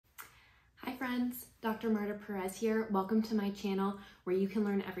friends, Dr. Marta Perez here. Welcome to my channel where you can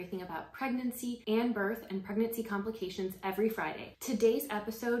learn everything about pregnancy and birth and pregnancy complications every Friday. Today's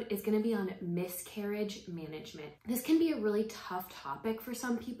episode is going to be on miscarriage management. This can be a really tough topic for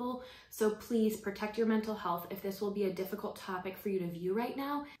some people, so please protect your mental health. If this will be a difficult topic for you to view right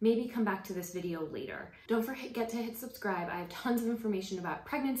now, maybe come back to this video later. Don't forget to hit subscribe. I have tons of information about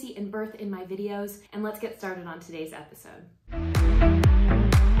pregnancy and birth in my videos, and let's get started on today's episode.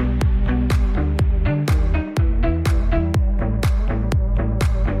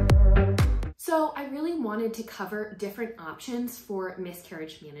 So I really wanted to cover different options for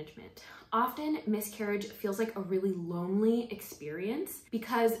miscarriage management. Often miscarriage feels like a really lonely experience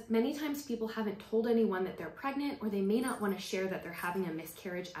because many times people haven't told anyone that they're pregnant, or they may not want to share that they're having a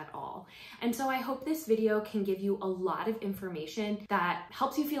miscarriage at all. And so I hope this video can give you a lot of information that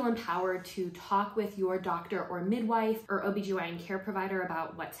helps you feel empowered to talk with your doctor or midwife or OBGYN care provider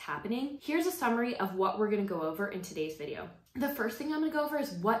about what's happening. Here's a summary of what we're going to go over in today's video. The first thing I'm going to go over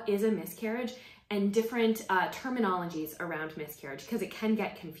is what is a miscarriage and different terminologies around miscarriage, because it can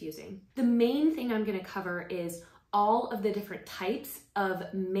get confusing. The main thing I'm going to cover is all of the different types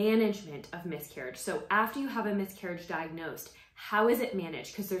of management of miscarriage. So after you have a miscarriage diagnosed, how is it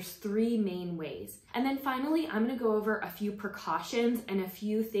managed? Because there's three main ways. And then finally, I'm going to go over a few precautions and a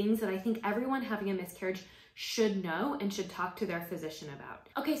few things that I think everyone having a miscarriage should know and should talk to their physician about.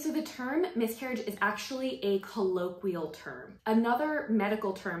 Okay, so the term miscarriage is actually a colloquial term. Another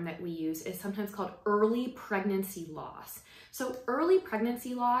medical term that we use is sometimes called early pregnancy loss. So early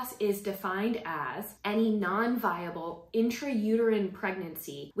pregnancy loss is defined as any non-viable intrauterine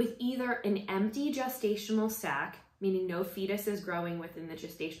pregnancy with either an empty gestational sac, meaning no fetus is growing within the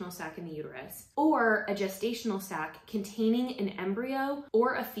gestational sac in the uterus, or a gestational sac containing an embryo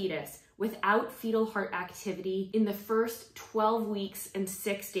or a fetus without fetal heart activity in the first 12 weeks and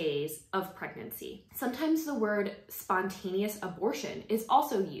 6 days of pregnancy. Sometimes the word spontaneous abortion is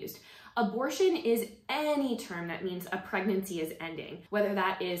also used. Abortion is any term that means a pregnancy is ending, whether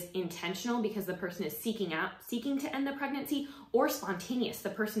that is intentional because the person is seeking to end the pregnancy, or spontaneous, the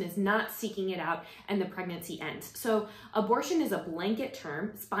person is not seeking it out and the pregnancy ends. So abortion is a blanket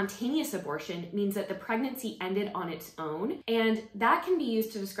term. Spontaneous abortion means that the pregnancy ended on its own, and that can be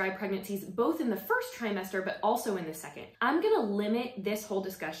used to describe pregnancies both in the first trimester but also in the second. I'm gonna limit this whole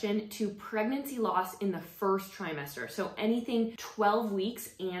discussion to pregnancy loss in the first trimester, so anything 12 weeks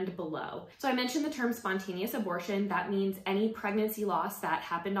and below. So I mentioned the term spontaneous abortion. That means any pregnancy loss that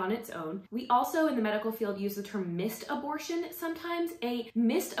happened on its own. We also in the medical field use the term missed abortion. Sometimes a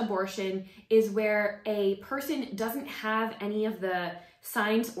missed abortion is where a person doesn't have any of the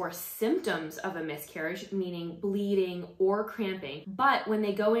signs or symptoms of a miscarriage, meaning bleeding or cramping, but when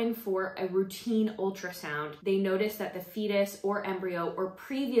they go in for a routine ultrasound, they notice that the fetus or embryo or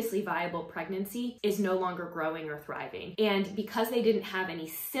previously viable pregnancy is no longer growing or thriving. And because they didn't have any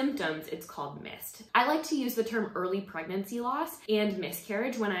symptoms, it's called missed. I like to use the term early pregnancy loss and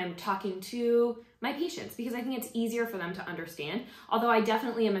miscarriage when I'm talking to my patients because I think it's easier for them to understand, although I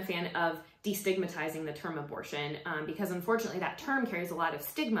definitely am a fan of destigmatizing the term abortion because unfortunately that term carries a lot of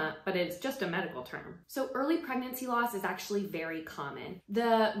stigma, but it's just a medical term. So early pregnancy loss is actually very common.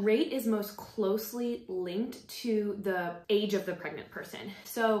 The rate is most closely linked to the age of the pregnant person.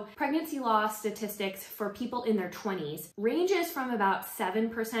 So pregnancy loss statistics for people in their 20s ranges from about 7%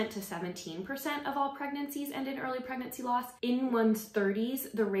 to 17% of all pregnancies end in early pregnancy loss. In one's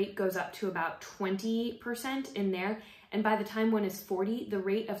 30s, the rate goes up to about 20% in there. And by the time one is 40, the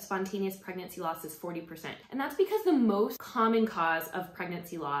rate of spontaneous pregnancy loss is 40%. And that's because the most common cause of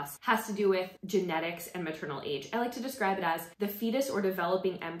pregnancy loss has to do with genetics and maternal age. I like to describe it as the fetus or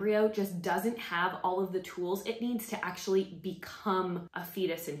developing embryo just doesn't have all of the tools it needs to actually become a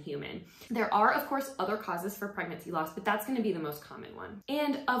fetus and human. There are, of course, other causes for pregnancy loss, but that's going to be the most common one.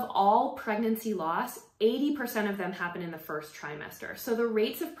 And of all pregnancy loss, 80% of them happen in the first trimester. So the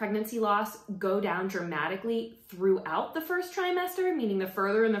rates of pregnancy loss go down dramatically throughout the first trimester, meaning the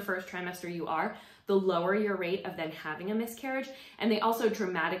further in the first trimester you are, the lower your rate of then having a miscarriage, and they also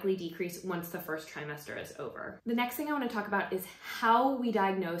dramatically decrease once the first trimester is over. The next thing I want to talk about is how we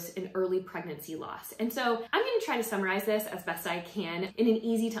diagnose an early pregnancy loss. And so I'm going to try to summarize this as best I can in an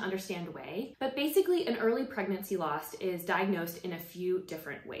easy to understand way, but basically an early pregnancy loss is diagnosed in a few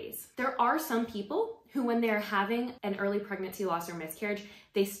different ways. There are some people who, when they're having an early pregnancy loss or miscarriage,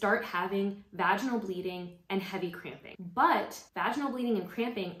 they start having vaginal bleeding and heavy cramping. But vaginal bleeding and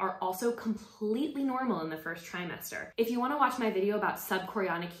cramping are also completely normal in the first trimester. If you want to watch my video about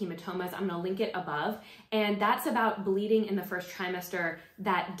subchorionic hematomas, I'm going to link it above, and that's about bleeding in the first trimester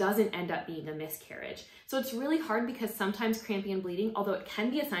that doesn't end up being a miscarriage. So it's really hard because sometimes cramping and bleeding, although it can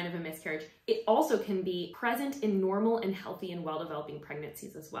be a sign of a miscarriage, it also can be present in normal and healthy and well-developing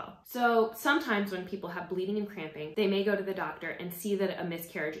pregnancies as well. So sometimes when people have bleeding and cramping, they may go to the doctor and see that a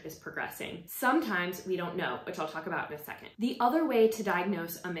miscarriage is progressing. Sometimes we don't know, which I'll talk about in a second. The other way to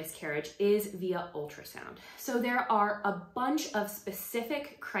diagnose a miscarriage is via ultrasound. So there are a bunch of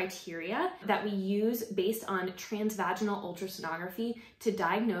specific criteria that we use based on transvaginal ultrasonography to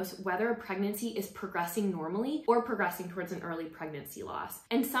diagnose whether a pregnancy is progressing normally or progressing towards an early pregnancy loss.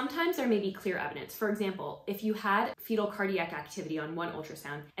 And sometimes there may be clear evidence. For example, if you had fetal cardiac activity on one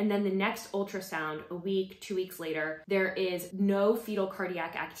ultrasound and then the next ultrasound a week, 2 weeks later, there is no fetal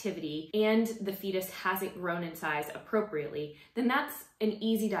cardiac activity and the fetus hasn't grown in size appropriately, then that's an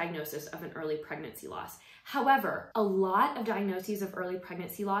easy diagnosis of an early pregnancy loss. However, a lot of diagnoses of early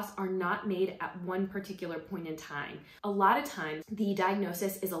pregnancy loss are not made at one particular point in time. A lot of times, the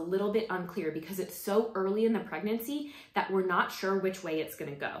diagnosis is a little bit unclear because it's so early in the pregnancy that we're not sure which way it's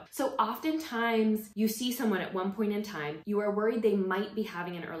going to go. So oftentimes, you see someone at one point in time, you are worried they might be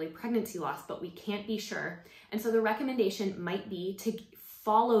having an early pregnancy loss, but we can't be sure. And so the recommendation might be to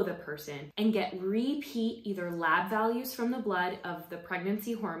follow the person and get repeat either lab values from the blood of the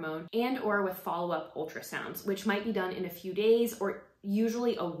pregnancy hormone and or with follow-up ultrasounds, which might be done in a few days or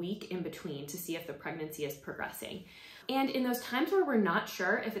usually a week in between to see if the pregnancy is progressing. And in those times where we're not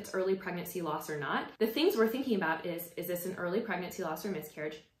sure if it's early pregnancy loss or not, the things we're thinking about is this an early pregnancy loss or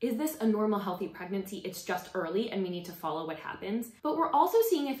miscarriage? Is this a normal healthy pregnancy? It's just early and we need to follow what happens. But we're also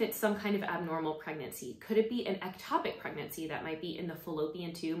seeing if it's some kind of abnormal pregnancy. Could it be an ectopic pregnancy that might be in the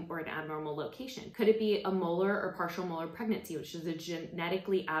fallopian tube or an abnormal location? Could it be a molar or partial molar pregnancy, which is a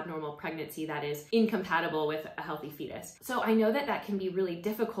genetically abnormal pregnancy that is incompatible with a healthy fetus? So I know that that can be really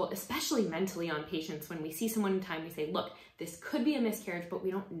difficult, especially mentally on patients when we see someone in time, we say, look, this could be a miscarriage, but we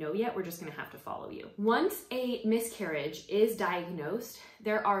don't know yet. We're just gonna have to follow you. Once a miscarriage is diagnosed,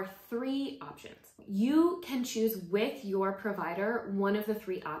 there are 3 options. You can choose with your provider one of the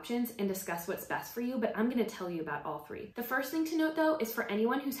 3 options and discuss what's best for you, but I'm gonna tell you about all 3. The first thing to note though is for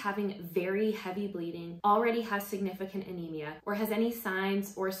anyone who's having very heavy bleeding, already has significant anemia, or has any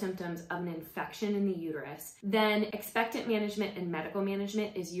signs or symptoms of an infection in the uterus, then expectant management and medical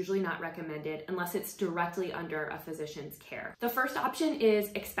management is usually not recommended unless it's directly under a physician's care. The first option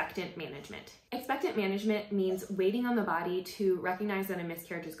is expectant management. Expectant management means waiting on the body to recognize that a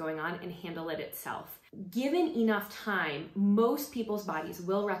miscarriage is going on and handle it itself. Given enough time, most people's bodies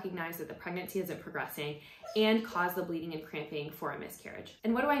will recognize that the pregnancy isn't progressing and cause the bleeding and cramping for a miscarriage.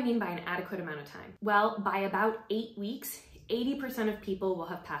 And what do I mean by an adequate amount of time? Well, by about 8 weeks, 80% of people will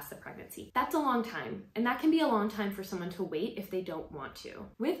have passed the pregnancy. That's a long time, and that can be a long time for someone to wait if they don't want to.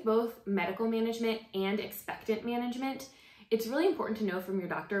 With both medical management and expectant management, it's really important to know from your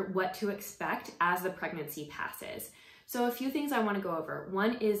doctor what to expect as the pregnancy passes. So a few things I want to go over.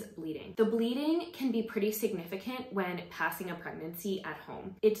 One is bleeding. The bleeding can be pretty significant when passing a pregnancy at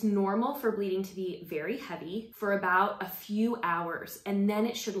home. It's normal for bleeding to be very heavy for about a few hours, and then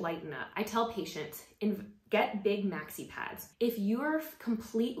it should lighten up. I tell patients, get big maxi pads. If you're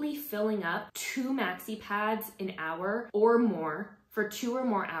completely filling up 2 maxi pads an hour or more for 2 or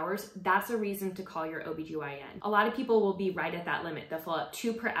more hours, that's a reason to call your OBGYN. A lot of people will be right at that limit. They'll fill up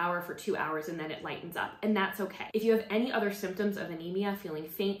 2 per hour for 2 hours and then it lightens up, and that's okay. If you have any other symptoms of anemia, feeling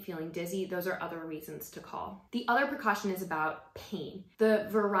faint, feeling dizzy, those are other reasons to call. The other precaution is about pain. The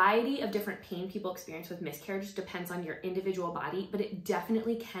variety of different pain people experience with miscarriage depends on your individual body, but it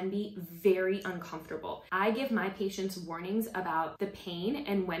definitely can be very uncomfortable. I give my patients warnings about the pain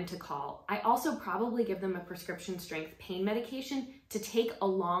and when to call. I also probably give them a prescription strength pain medication to take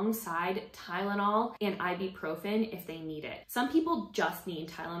alongside Tylenol and ibuprofen if they need it. Some people just need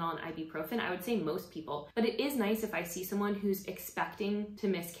Tylenol and ibuprofen. I would say most people, but it is nice if I see someone who's expecting to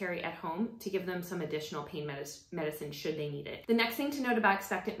miscarry at home to give them some additional pain medicine should they need it. The next thing to note about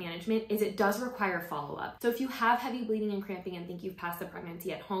expectant management is it does require follow-up. So if you have heavy bleeding and cramping and think you've passed the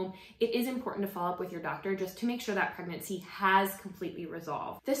pregnancy at home, it is important to follow up with your doctor just to make sure that pregnancy has completely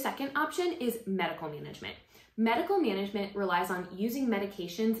resolved. The second option is medical management. Medical management relies on using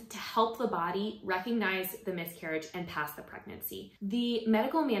medications to help the body recognize the miscarriage and pass the pregnancy. The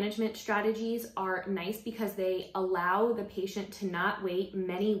medical management strategies are nice because they allow the patient to not wait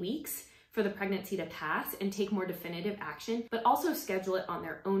many weeks for the pregnancy to pass and take more definitive action, but also schedule it on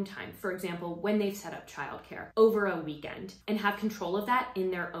their own time. For example, when they've set up childcare over a weekend and have control of that in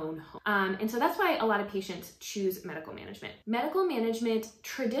their own home. And so that's why a lot of patients choose medical management. Medical management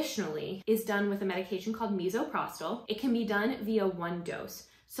traditionally is done with a medication called misoprostol. It can be done via one dose.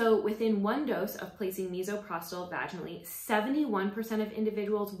 So within one dose of placing misoprostol vaginally, 71% of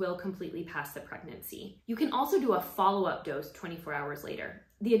individuals will completely pass the pregnancy. You can also do a follow-up dose 24 hours later.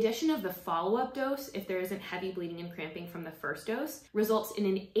 The addition of the follow-up dose, if there isn't heavy bleeding and cramping from the first dose, results in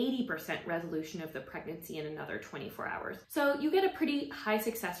an 80% resolution of the pregnancy in another 24 hours. So you get a pretty high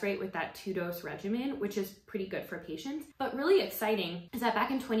success rate with that 2-dose regimen, which is pretty good for patients. But really exciting is that back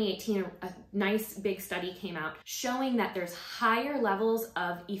in 2018, a nice big study came out showing that there's higher levels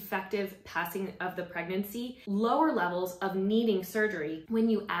of effective passing of the pregnancy, lower levels of needing surgery when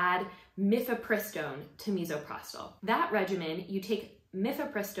you add mifepristone to misoprostol. That regimen, you take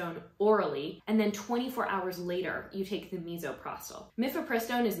mifepristone orally, and then 24 hours later, you take the misoprostol.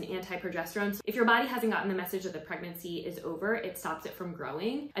 Mifepristone is an anti-progesterone. So if your body hasn't gotten the message that the pregnancy is over, it stops it from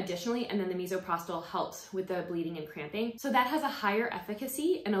growing additionally, and then the misoprostol helps with the bleeding and cramping. So that has a higher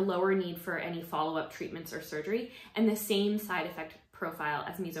efficacy and a lower need for any follow-up treatments or surgery, and the same side effect profile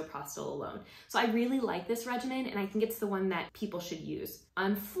as misoprostol alone. So I really like this regimen, and I think it's the one that people should use.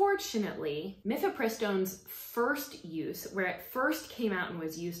 Unfortunately, mifepristone's first use, where it first came out and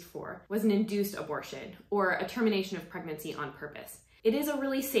was used for, was an induced abortion or a termination of pregnancy on purpose. It is a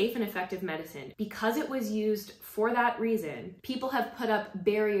really safe and effective medicine. Because it was used for that reason, people have put up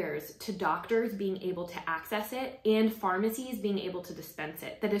barriers to doctors being able to access it and pharmacies being able to dispense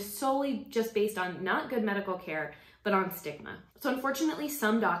it. That is solely just based on not good medical care, but on stigma. So unfortunately,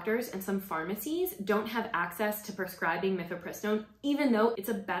 some doctors and some pharmacies don't have access to prescribing mifepristone, even though it's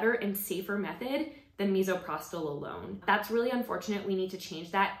a better and safer method than misoprostol alone. That's really unfortunate. We need to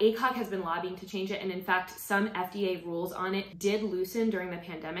change that. ACOG has been lobbying to change it, and in fact, some FDA rules on it did loosen during the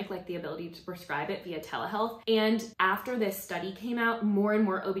pandemic, like the ability to prescribe it via telehealth. And after this study came out, more and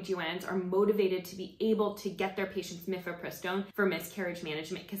more OBGYNs are motivated to be able to get their patients mifepristone for miscarriage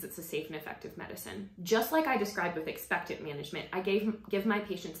management because it's a safe and effective medicine. Just like I described with expectant management, I give my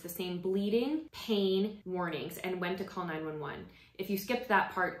patients the same bleeding, pain warnings, and when to call 911. If you skipped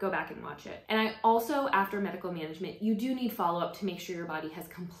that part, go back and watch it. And I also, after medical management, you do need follow-up to make sure your body has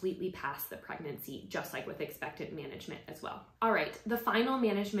completely passed the pregnancy, just like with expectant management as well. All right, the final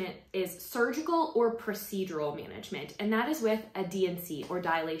management is surgical or procedural management, and that is with a D&C or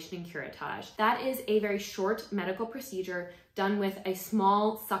dilation and curettage. That is a very short medical procedure done with a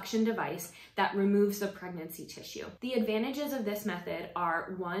small suction device that removes the pregnancy tissue. The advantages of this method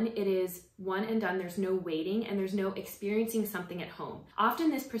are, one, it is one and done. There's no waiting and there's no experiencing something at home.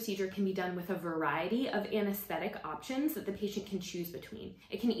 Often this procedure can be done with a variety of anesthetic options that the patient can choose between.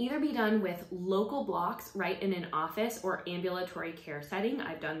 It can either be done with local blocks right in an office or ambulatory care setting.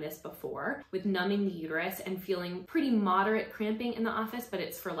 I've done this before with numbing the uterus and feeling pretty moderate cramping in the office, but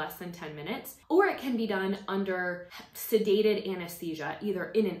it's for less than 10 minutes. Or it can be done under sedated anesthesia, either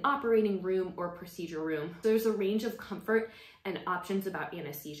in an operating room or procedure room. So there's a range of comfort and options about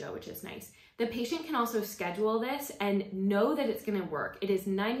anesthesia, which is nice. The patient can also schedule this and know that it's gonna work. It is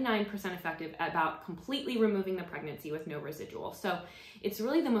 99% effective about completely removing the pregnancy with no residual. So it's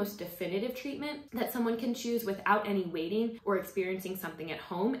really the most definitive treatment that someone can choose without any waiting or experiencing something at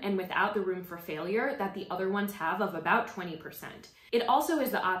home and without the room for failure that the other ones have of about 20%. It also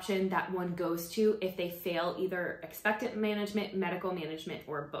is the option that one goes to if they fail either expectant management, medical management,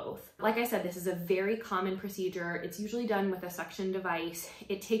 or both. Like I said, this is a very common procedure. It's usually done with a suction device.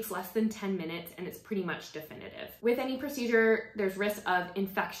 It takes less than 10 minutes and it's pretty much definitive. With any procedure, there's risk of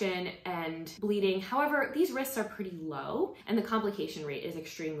infection and bleeding. However, these risks are pretty low and the complication rate is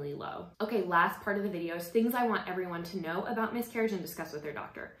extremely low. Okay, last part of the video is things I want everyone to know about miscarriage and discuss with their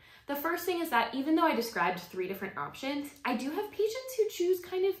doctor. The first thing is that even though I described 3 different options, I do have patients who choose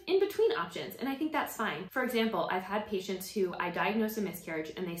kind of in between options, and I think that's fine. For example, I've had patients who I diagnose a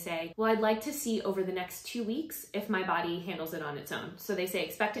miscarriage and they say, well, I'd like to see over the next 2 weeks if my body handles it on its own. So they say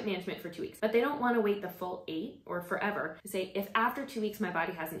expectant management for 2 weeks, but they don't want to wait the full 8 or forever. They say, if after 2 weeks my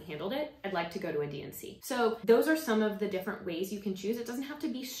body hasn't handled it, I'd like to go to a D&C. So those are some of the different ways you can choose. It doesn't have to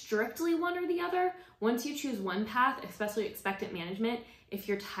be strictly one or the other. Once you choose one path, especially expectant management, if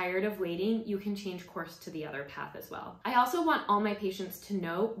you're tired of waiting, you can change course to the other path as well. I also want all my patients to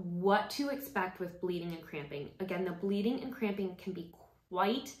know what to expect with bleeding and cramping. Again, the bleeding and cramping can be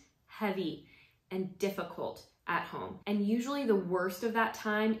quite heavy and difficult at home. And usually the worst of that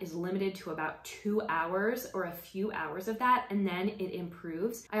time is limited to about 2 hours or a few hours of that, and then it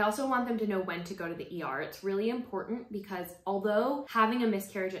improves. I also want them to know when to go to the ER. It's really important because although having a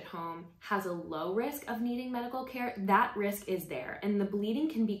miscarriage at home has a low risk of needing medical care, that risk is there. And the bleeding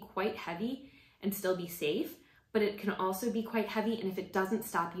can be quite heavy and still be safe, but it can also be quite heavy, and if it doesn't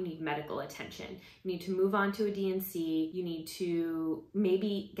stop, you need medical attention. You need to move on to a D&C, you need to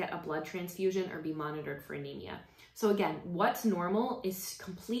maybe get a blood transfusion or be monitored for anemia. So again, what's normal is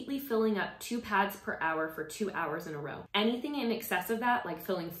completely filling up 2 pads per hour for 2 hours in a row. Anything in excess of that, like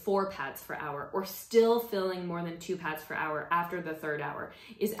filling 4 pads per hour or still filling more than 2 pads per hour after the 3rd hour,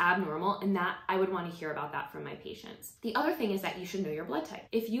 is abnormal, and that I would want to hear about that from my patients. The other thing is that you should know your blood type.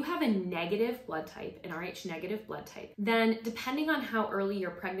 If you have a negative blood type, an Rh negative blood type, then depending on how early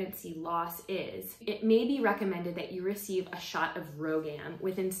your pregnancy loss is, it may be recommended that you receive a shot of Rogaine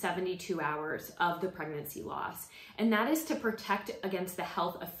within 72 hours of the pregnancy loss. And that is to protect against the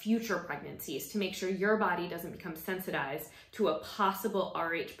health of future pregnancies, to make sure your body doesn't become sensitized to a possible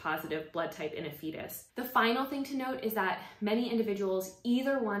Rh positive blood type in a fetus. The final thing to note is that many individuals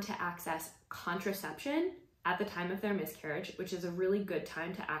either want to access contraception at the time of their miscarriage, which is a really good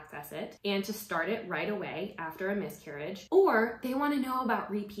time to access it and to start it right away after a miscarriage, or they want to know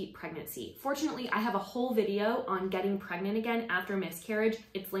about repeat pregnancy. Fortunately, I have a whole video on getting pregnant again after miscarriage.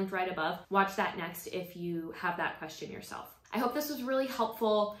 It's linked right above. Watch that next if you have that question yourself. I hope this was really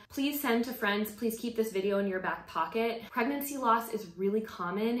helpful. Please send to friends. Please keep this video in your back pocket. Pregnancy loss is really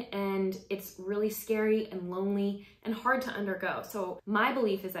common, and it's really scary and lonely and hard to undergo. So my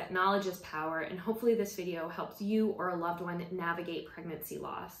belief is that knowledge is power, and hopefully this video helps you or a loved one navigate pregnancy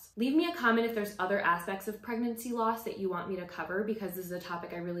loss. Leave me a comment if there's other aspects of pregnancy loss that you want me to cover, because this is a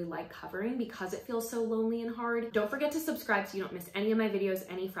topic I really like covering because it feels so lonely and hard. Don't forget to subscribe so you don't miss any of my videos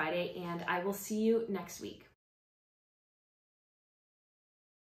any Friday, and I will see you next week.